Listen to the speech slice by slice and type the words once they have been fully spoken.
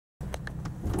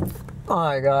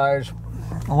Hi guys.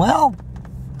 Well,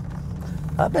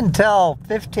 up until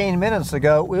 15 minutes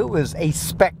ago, it was a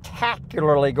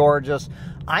spectacularly gorgeous,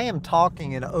 I am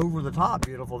talking an over-the-top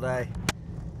beautiful day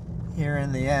here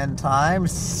in the end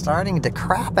times. Starting to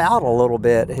crap out a little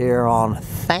bit here on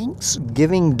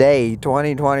Thanksgiving Day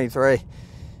 2023.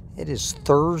 It is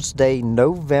Thursday,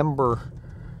 November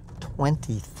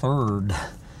 23rd,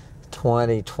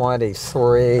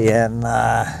 2023, and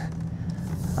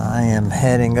I am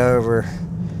heading over.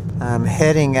 I'm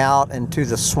heading out into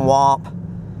the swamp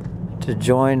to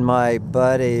join my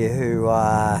buddy who,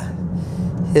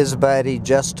 his buddy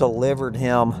just delivered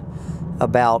him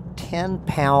about 10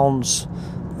 pounds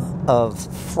of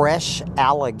fresh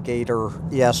alligator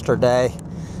yesterday.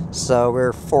 So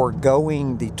we're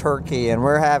foregoing the turkey and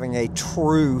we're having a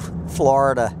true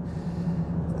Florida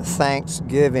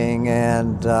Thanksgiving,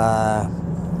 and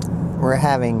we're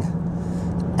having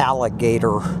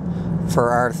alligator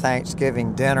for our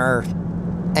Thanksgiving dinner.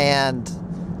 And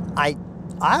I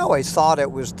always thought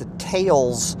it was the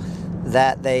tails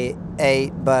that they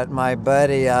ate, but my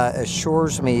buddy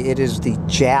assures me it is the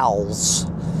jowls.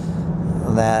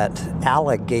 That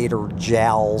alligator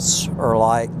jowls are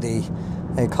like they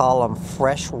call them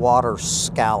freshwater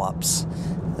scallops.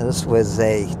 This was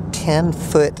a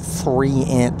 10-foot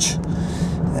 3-inch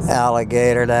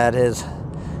alligator that his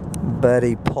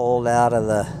buddy pulled out of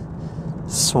the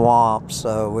swamp.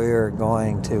 So we're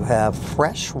going to have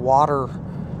Florida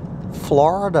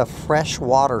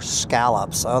freshwater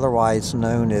scallops, otherwise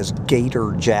known as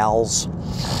gator jowls,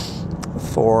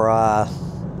 for our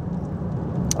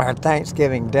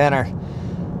Thanksgiving dinner.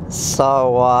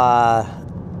 So I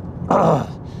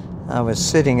was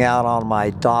sitting out on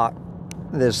my dock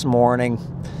this morning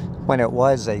when it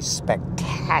was a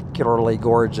spectacularly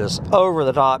gorgeous,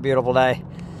 over-the-top beautiful day,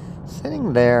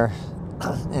 sitting there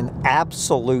in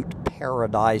absolute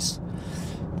paradise.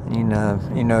 You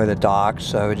know the dock,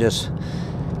 so just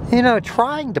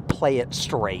trying to play it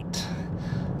straight,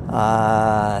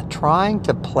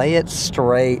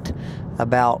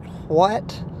 about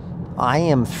what I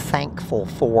am thankful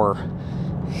for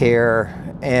here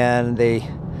in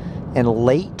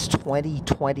late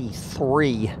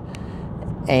 2023.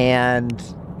 And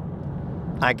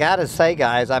I gotta say,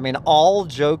 guys, I mean, all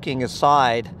joking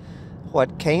aside,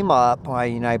 what came up,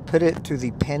 I put it to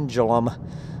the pendulum.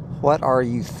 What are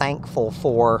you thankful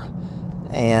for?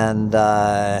 And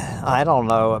I don't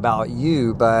know about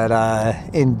you, but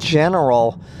in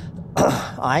general,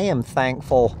 I am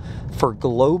thankful for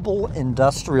global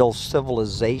industrial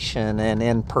civilization, and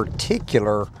in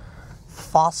particular,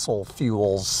 fossil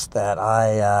fuels, that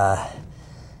I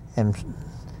am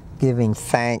giving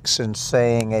thanks and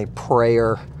saying a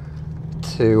prayer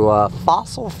to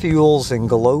fossil fuels and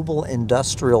global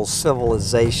industrial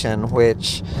civilization,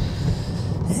 which,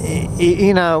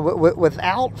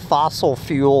 without fossil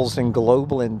fuels and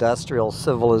global industrial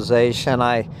civilization,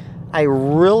 I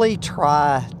really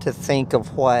try to think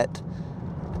of what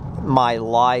my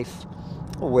life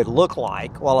would look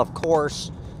like. Well, of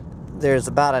course, there's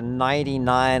about a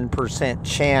 99%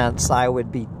 chance I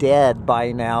would be dead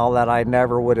by now, that I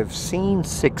never would have seen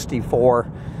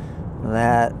 64,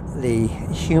 that the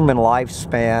human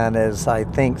lifespan is, I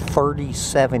think,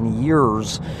 37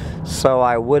 years. So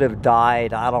I would have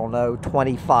died, I don't know,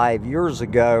 25 years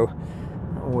ago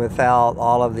without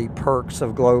all of the perks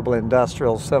of global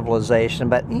industrial civilization.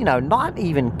 But, not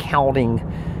even counting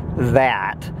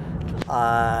that,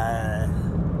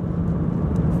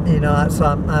 so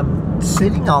I'm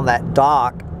sitting on that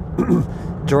dock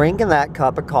drinking that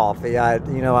cup of coffee.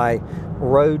 I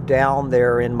rode down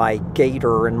there in my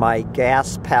gator, in my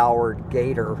gas-powered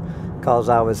gator, because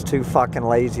I was too fucking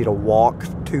lazy to walk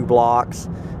 2 blocks,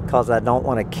 because I don't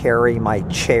want to carry my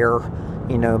chair,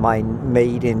 my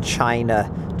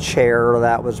made-in-China chair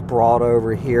that was brought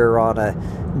over here on a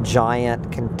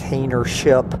giant container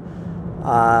ship,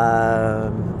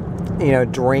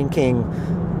 drinking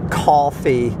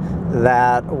coffee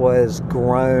that was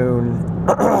grown,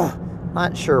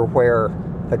 not sure where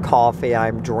the coffee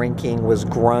I'm drinking was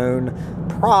grown,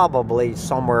 probably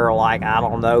somewhere like, I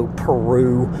don't know,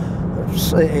 Peru,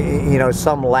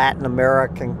 some Latin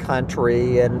American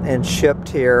country, and shipped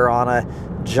here on a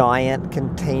giant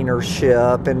container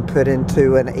ship and put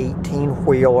into an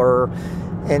 18-wheeler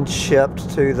and shipped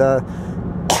to the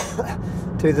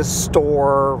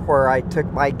store where I took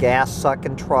my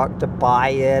gas-sucking truck to buy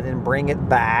it and bring it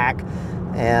back.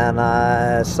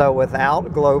 And so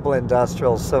without global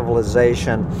industrial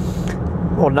civilization,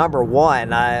 well, number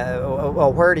one,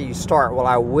 where do you start? Well,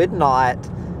 I would not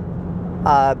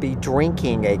be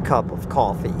drinking a cup of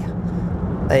coffee.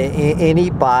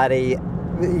 Anybody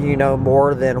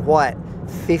more than what,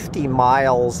 50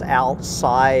 miles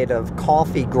outside of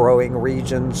coffee growing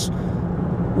regions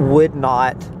would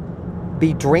not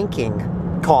be drinking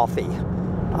coffee.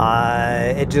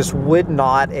 It just would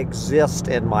not exist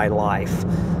in my life.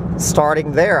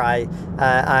 Starting there,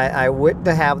 I wouldn't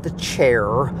have the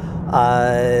chair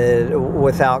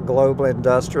without global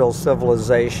industrial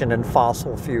civilization and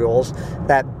fossil fuels.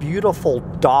 That beautiful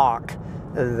dock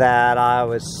that I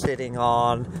was sitting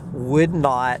on would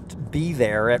not be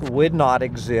there. It would not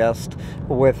exist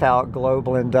without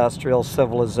global industrial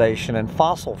civilization and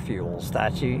fossil fuels.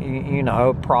 That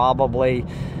probably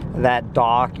that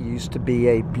dock used to be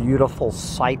a beautiful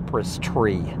cypress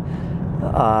tree,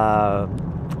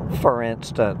 for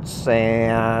instance,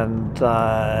 and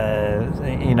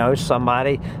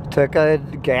somebody took a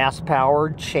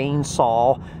gas-powered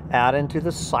chainsaw out into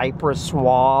the cypress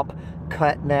swamp,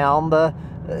 cut down the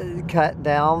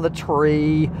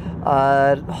tree,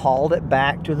 hauled it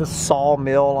back to the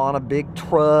sawmill on a big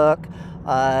truck.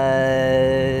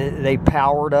 They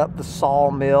powered up the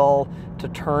sawmill to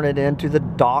turn it into the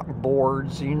dock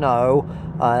boards.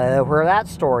 Where that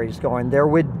story's going. There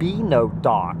would be no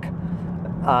dock.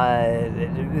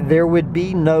 There would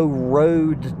be no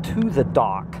road to the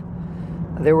dock.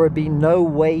 There would be no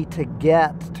way to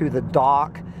get to the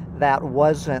dock that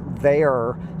wasn't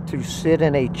there, to sit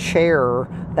in a chair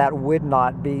that would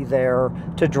not be there,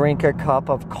 to drink a cup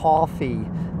of coffee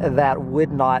that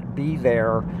would not be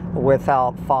there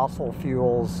without fossil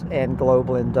fuels and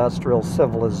global industrial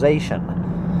civilization.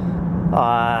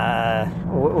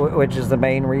 Which is the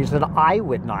main reason I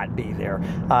would not be there.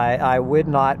 I would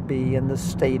not be in the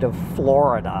state of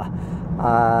Florida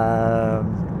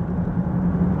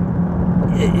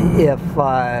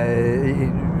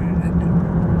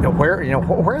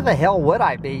where the hell would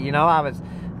I be?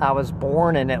 I was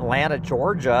born in Atlanta,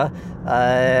 Georgia.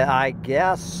 I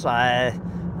guess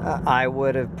I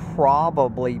would have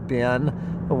probably been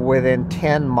within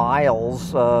 10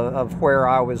 miles of where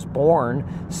I was born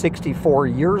 64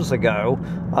 years ago,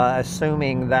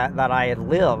 assuming that I had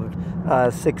lived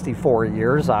 64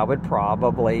 years. I would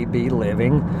probably be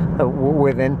living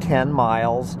within 10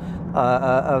 miles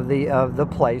of the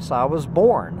place I was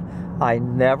born. I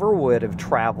never would have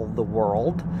traveled the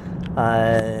world.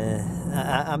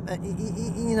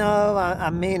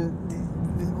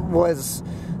 Was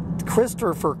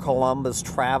Christopher Columbus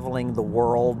traveling the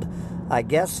world? I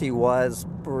guess he was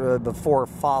before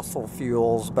fossil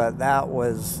fuels, but that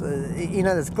was,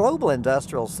 this global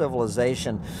industrial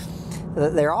civilization,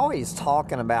 they're always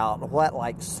talking about, like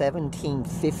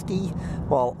 1750?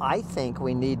 Well, I think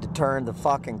we need to turn the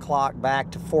fucking clock back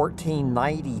to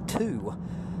 1492.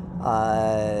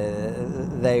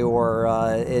 They were,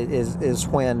 is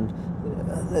when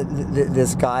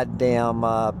this goddamn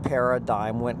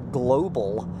paradigm went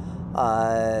global.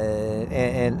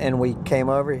 And we came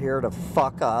over here to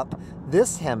fuck up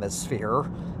this hemisphere,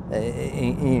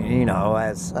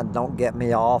 as don't get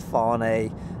me off on a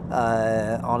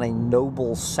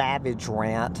noble savage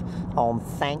rant on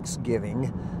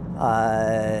Thanksgiving.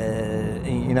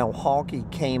 Honky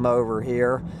came over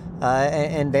here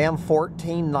and damn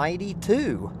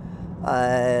 1492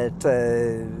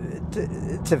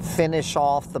 to finish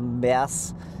off the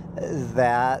mess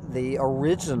that the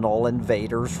original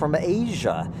invaders from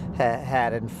Asia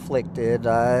had inflicted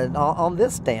on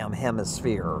this damn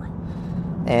hemisphere.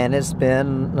 And it's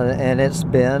been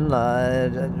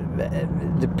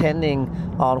depending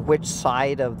on which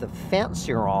side of the fence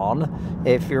you're on.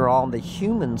 If you're on the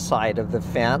human side of the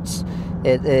fence,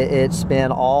 it's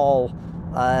been all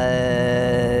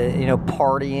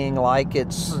partying like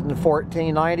it's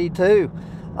 1492.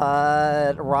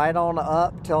 Right on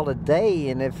up till today.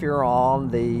 And if you're on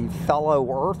the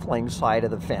fellow earthling side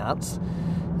of the fence,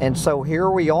 and so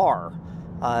here we are.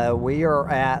 We are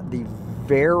at the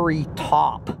very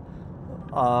top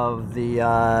of the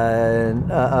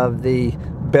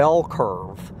bell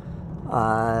curve.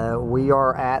 We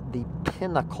are at the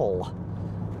pinnacle,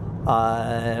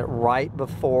 right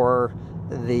before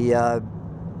the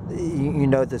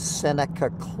the Seneca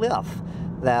Cliff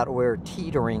that we're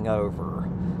teetering over.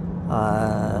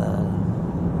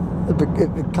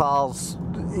 Because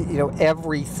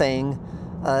everything,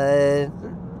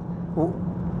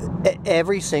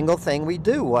 every single thing we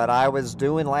do. What I was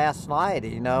doing last night,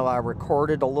 I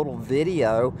recorded a little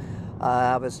video.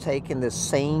 I was taking the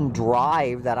same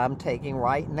drive that I'm taking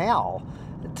right now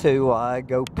to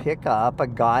go pick up a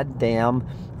goddamn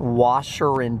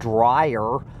washer and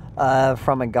dryer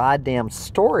from a goddamn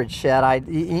storage shed. I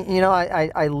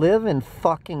live in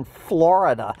fucking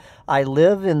Florida. I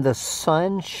live in the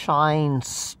Sunshine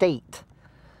State.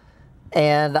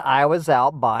 and I was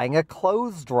out buying a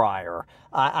clothes dryer.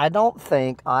 I don't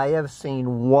think I have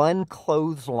seen one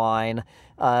clothesline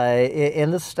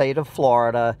in the state of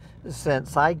Florida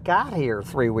since I got here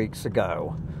 3 weeks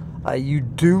ago. You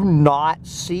do not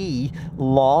see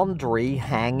laundry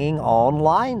hanging on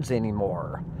lines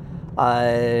anymore.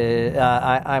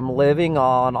 I'm living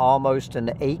on almost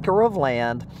an acre of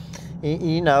land.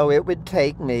 You know, it would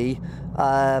take me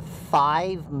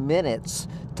 5 minutes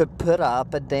to put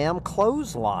up a damn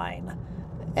clothesline,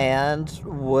 and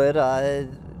would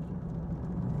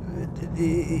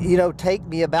you know, take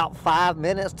me about 5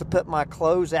 minutes to put my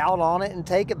clothes out on it and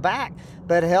take it back.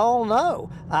 But hell no,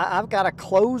 I've got a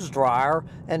clothes dryer,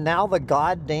 and now the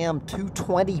goddamn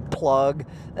 220 plug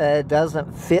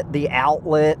doesn't fit the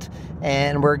outlet,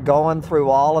 and we're going through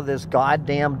all of this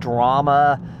goddamn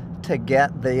drama to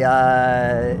get the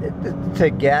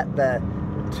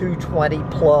 220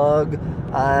 plug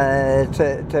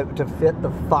to fit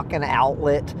the fucking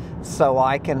outlet so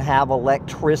I can have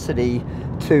electricity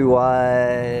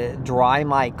to dry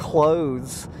my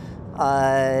clothes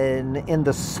in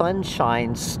the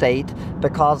Sunshine State,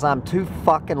 because I'm too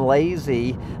fucking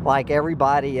lazy, like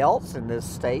everybody else in this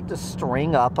state, to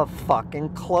string up a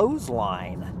fucking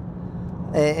clothesline.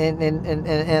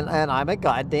 And I'm a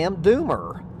goddamn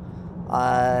doomer.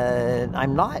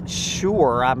 I'm not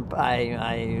sure.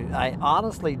 I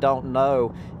honestly don't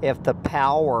know if the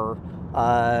power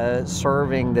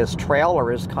serving this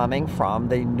trailer is coming from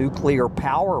the nuclear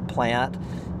power plant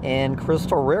in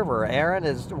Crystal River. Aaron,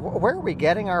 where are we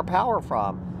getting our power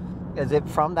from? Is it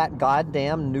from that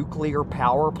goddamn nuclear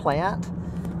power plant?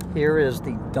 Here is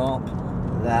the dump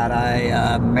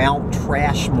that Mount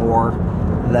Trashmore,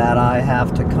 that I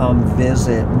have to come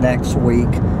visit next week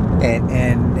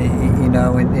and you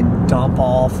know, and dump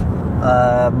off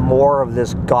more of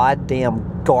this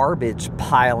goddamn garbage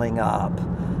piling up.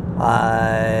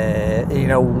 You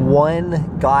know,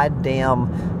 one goddamn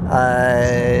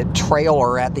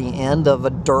trailer at the end of a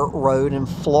dirt road in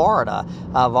Florida.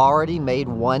 I've already made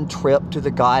one trip to the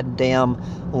goddamn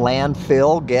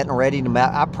landfill, getting ready to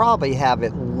I probably have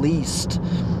at least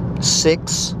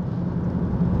 6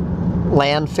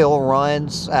 landfill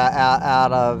runs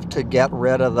to get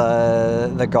rid of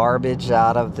the garbage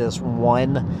out of this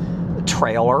one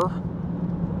trailer.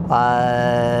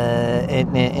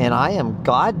 And I am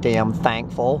goddamn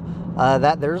thankful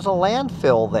that there's a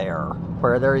landfill there,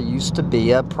 where there used to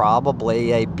be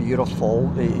probably a beautiful,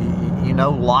 you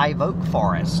know, live oak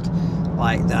forest.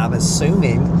 Like, I'm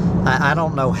assuming, I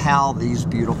don't know how these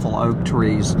beautiful oak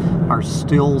trees are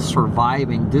still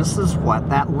surviving. This is what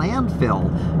that landfill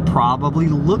probably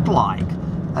looked like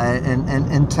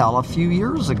until a few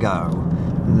years ago.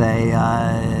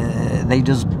 They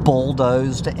just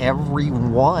bulldozed every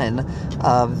one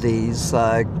of these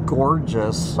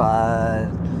gorgeous, you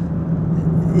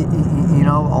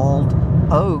know, old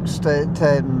oaks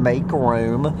to make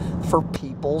room for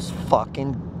people's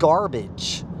fucking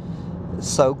garbage,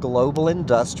 so global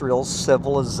industrial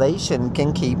civilization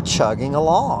can keep chugging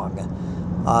along.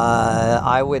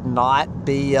 I would not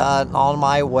be on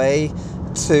my way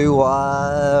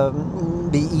to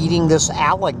be eating this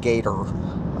alligator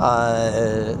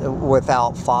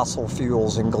without fossil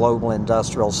fuels and global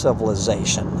industrial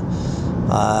civilization.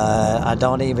 I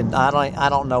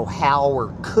don't know how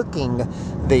we're cooking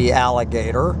the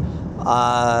alligator,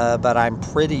 but I'm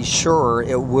pretty sure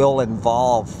it will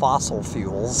involve fossil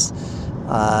fuels.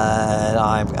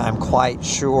 I'm quite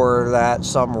sure that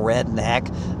some redneck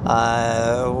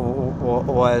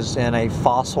was in a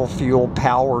fossil fuel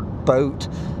powered boat,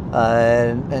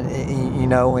 and you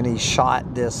know, when he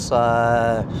shot this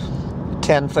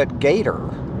 10-foot gator.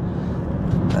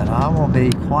 But I will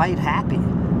be quite happy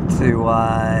to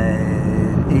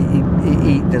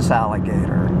eat this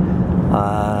alligator.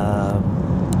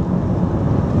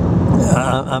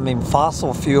 I mean,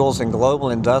 fossil fuels and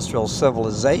global industrial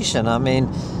civilization, I mean,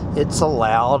 it's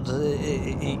allowed,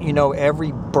 you know,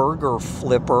 every burger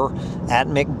flipper at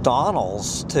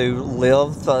McDonald's to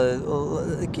live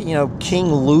the, you know,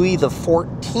 King Louis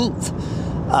XIV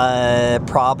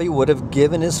probably would have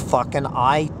given his fucking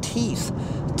eye teeth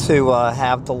to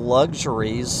have the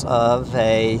luxuries of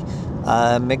a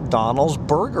McDonald's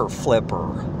burger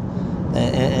flipper.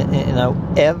 And, you know,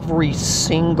 every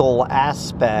single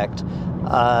aspect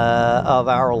of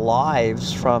our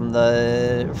lives, from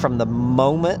the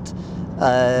moment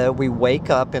we wake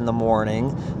up in the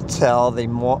morning till the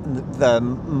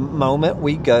moment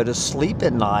we go to sleep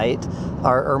at night,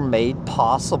 are made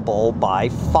possible by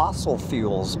fossil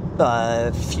fuels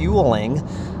fueling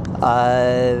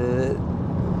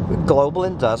global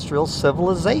industrial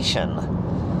civilization.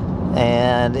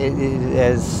 and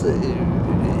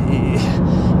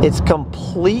it's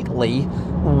completely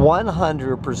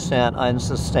 100%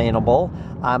 unsustainable.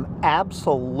 I'm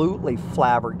absolutely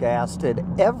flabbergasted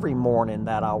every morning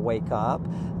that I wake up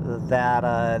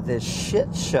that this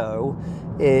shit show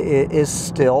is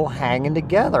still hanging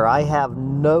together. I have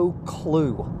no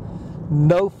clue,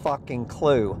 no fucking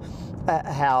clue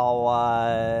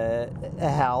how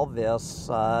this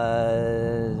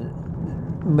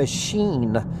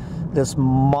machine, this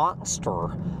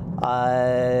monster,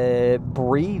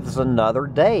 breathes another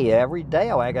day. Every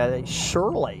day I got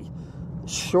surely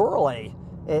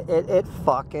it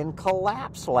fucking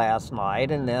collapsed last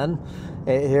night, and then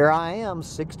here I am,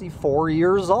 64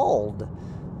 years old.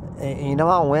 You know,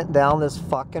 I went down this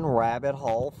fucking rabbit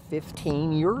hole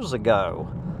 15 years ago.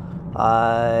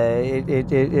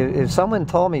 If someone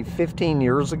told me 15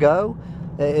 years ago,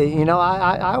 you know,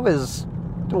 I was,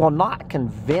 well, not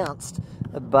convinced,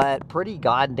 but pretty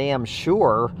goddamn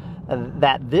sure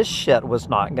that this shit was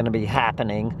not going to be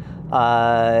happening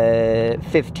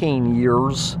 15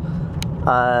 years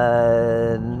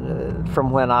from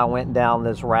when I went down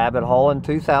this rabbit hole in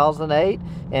 2008,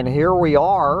 and here we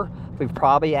are. We've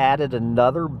probably added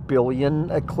another billion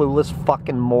clueless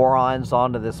fucking morons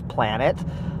onto this planet,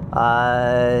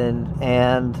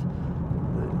 and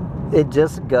it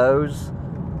just goes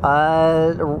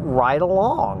right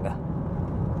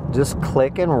along, just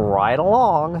clicking right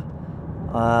along.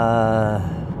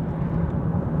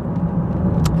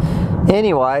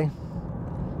 Anyway,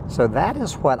 so that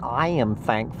is what I am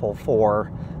thankful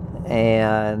for,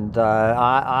 and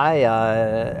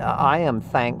I am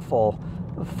thankful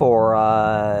for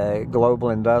global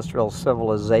industrial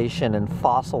civilization and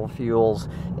fossil fuels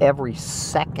every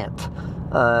second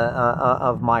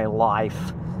of my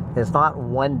life. It's not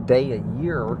one day a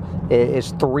year,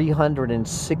 it's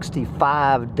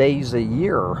 365 days a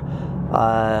year.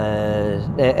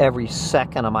 Every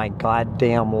second of my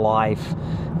goddamn life.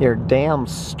 You're damn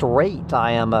straight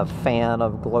I am a fan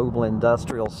of global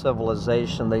industrial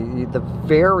civilization. The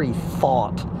very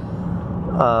thought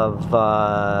of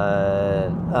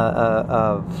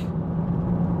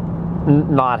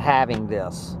not having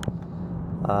this.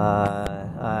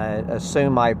 I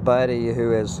assume my buddy,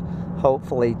 who has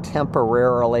hopefully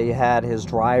temporarily had his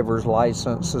driver's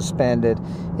license suspended,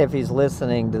 if he's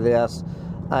listening to this,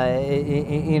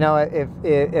 you know,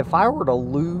 if I were to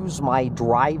lose my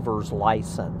driver's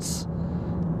license,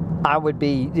 I would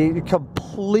be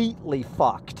completely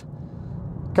fucked.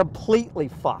 Completely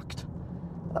fucked.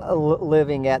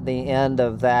 Living at the end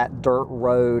of that dirt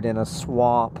road in a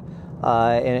swamp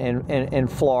in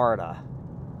Florida.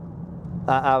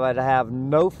 I would have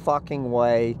no fucking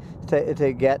way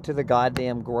to get to the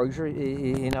goddamn grocery.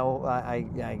 You know, I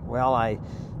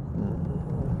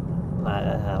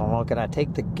don't know, can I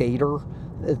take the gator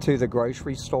to the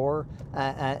grocery store?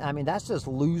 I mean, that's just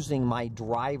losing my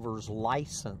driver's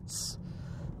license.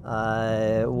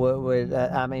 I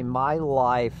mean, my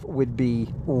life would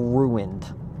be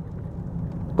ruined.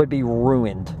 Would be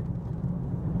ruined.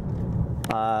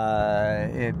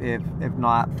 If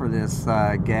not for this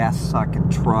gas-sucking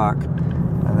truck.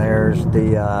 And there's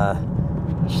the...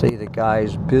 see the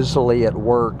guys busily at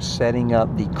work setting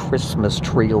up the Christmas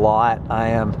tree lot.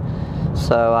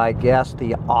 So I guess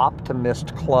the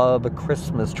Optimist Club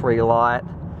Christmas tree lot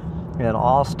in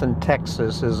Austin,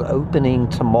 Texas is opening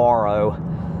tomorrow.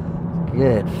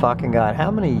 Good fucking God. How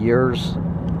many years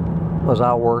was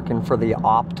I working for the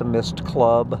Optimist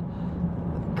Club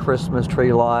Christmas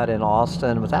tree lot in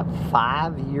Austin? Was that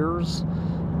 5 years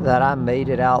that I made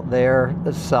it out there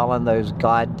selling those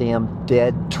goddamn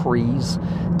dead trees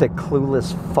to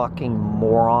clueless fucking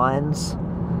morons?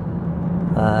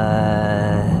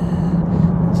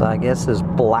 So I guess it's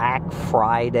Black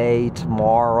Friday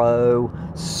tomorrow,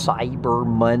 Cyber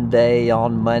Monday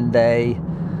on Monday.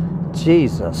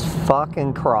 Jesus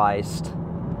fucking Christ.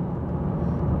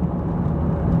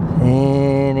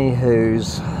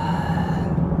 Anywho's,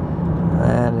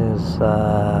 that is,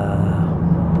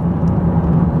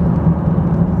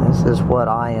 this is what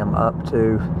I am up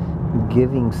to,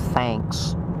 giving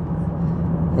thanks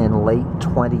in late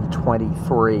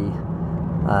 2023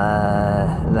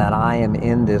 that I am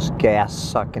in this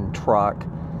gas-sucking truck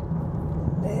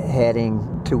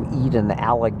heading to eat an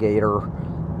alligator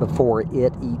before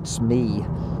it eats me.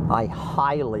 I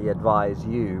highly advise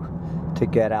you to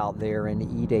get out there and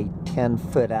eat a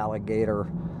 10-foot alligator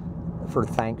for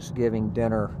Thanksgiving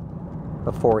dinner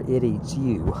before it eats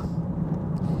you.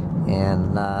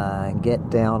 And get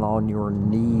down on your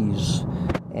knees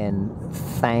and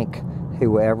thank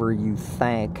whoever you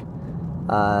thank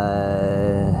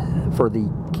for the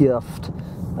gift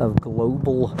of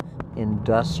global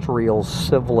industrial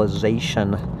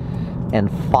civilization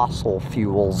and fossil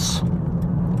fuels.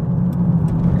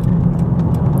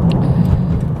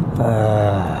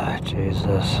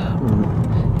 Jesus.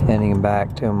 Heading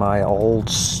back to my old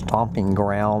stomping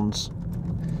grounds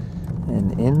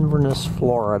in Inverness,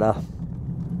 Florida.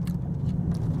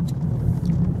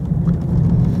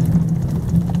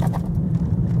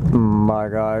 Bye,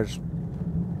 guys.